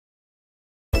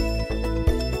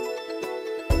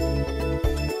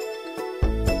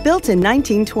Built in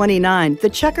 1929, the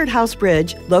Checkered House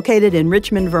Bridge, located in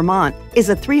Richmond, Vermont, is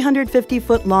a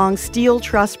 350-foot-long steel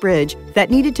truss bridge that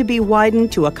needed to be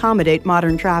widened to accommodate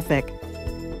modern traffic.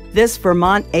 This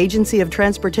Vermont Agency of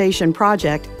Transportation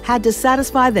project had to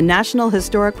satisfy the National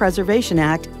Historic Preservation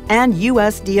Act and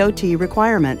U.S. DOT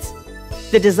requirements.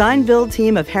 The design-build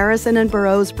team of Harrison and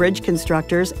Burrowes Bridge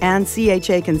Constructors and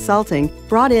CHA Consulting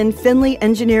brought in FINLEY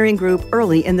Engineering Group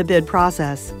early in the bid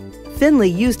process. FINLEY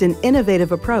used an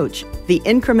innovative approach, the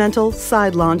incremental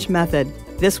side launch method.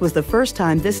 This was the first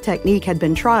time this technique had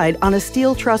been tried on a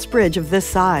steel truss bridge of this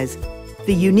size.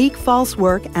 The unique false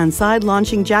work and side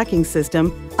launching jacking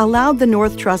system allowed the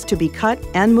north truss to be cut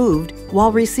and moved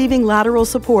while receiving lateral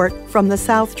support from the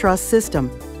south truss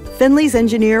system. FINLEY's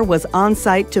engineer was on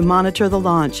site to monitor the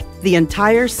launch. The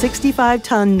entire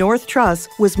 65-ton north truss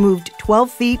was moved 12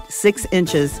 feet 6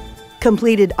 inches.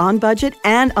 Completed on budget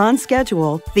and on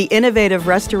schedule, the innovative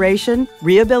restoration,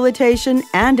 rehabilitation,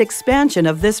 and expansion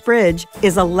of this bridge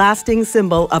is a lasting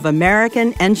symbol of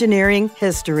American engineering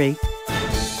history.